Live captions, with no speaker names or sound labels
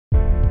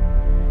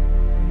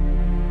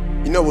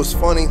You know what's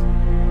funny?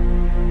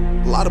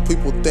 A lot of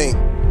people think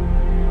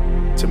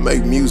to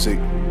make music,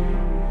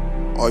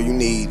 all you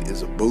need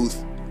is a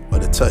booth or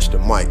to touch the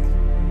mic.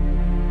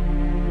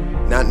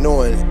 Not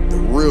knowing the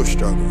real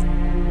struggle,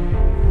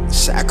 the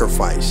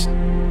sacrifice,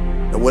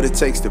 and what it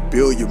takes to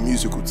build your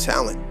musical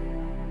talent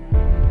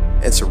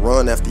and to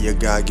run after your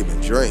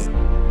God-given dream.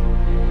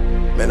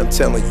 Man, I'm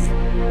telling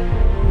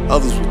you,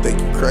 others will think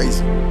you're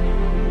crazy.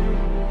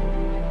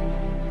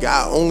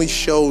 God only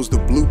shows the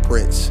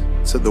blueprints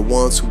to the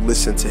ones who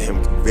listen to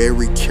him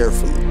very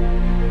carefully.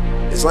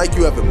 It's like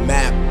you have a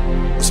map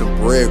with some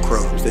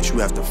breadcrumbs that you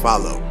have to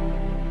follow.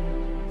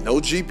 No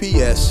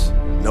GPS,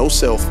 no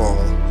cell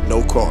phone,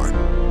 no car.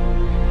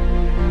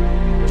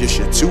 Just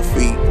your 2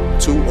 feet,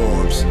 2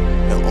 arms,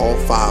 and all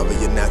 5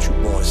 of your natural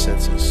born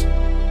senses.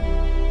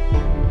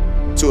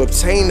 To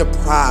obtain the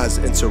prize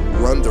and to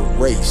run the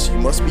race, you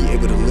must be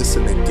able to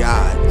listen to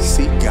God,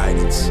 seek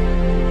guidance,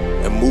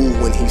 and move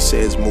when he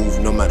says move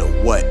no matter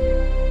what.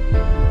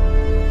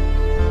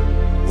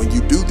 When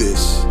you do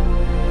this,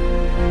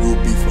 you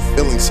will be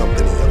fulfilling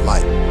something in your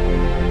life.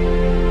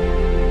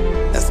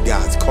 That's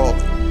God's calling.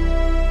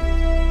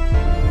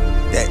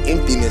 That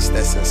emptiness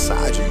that's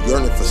inside you,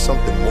 yearning for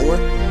something more,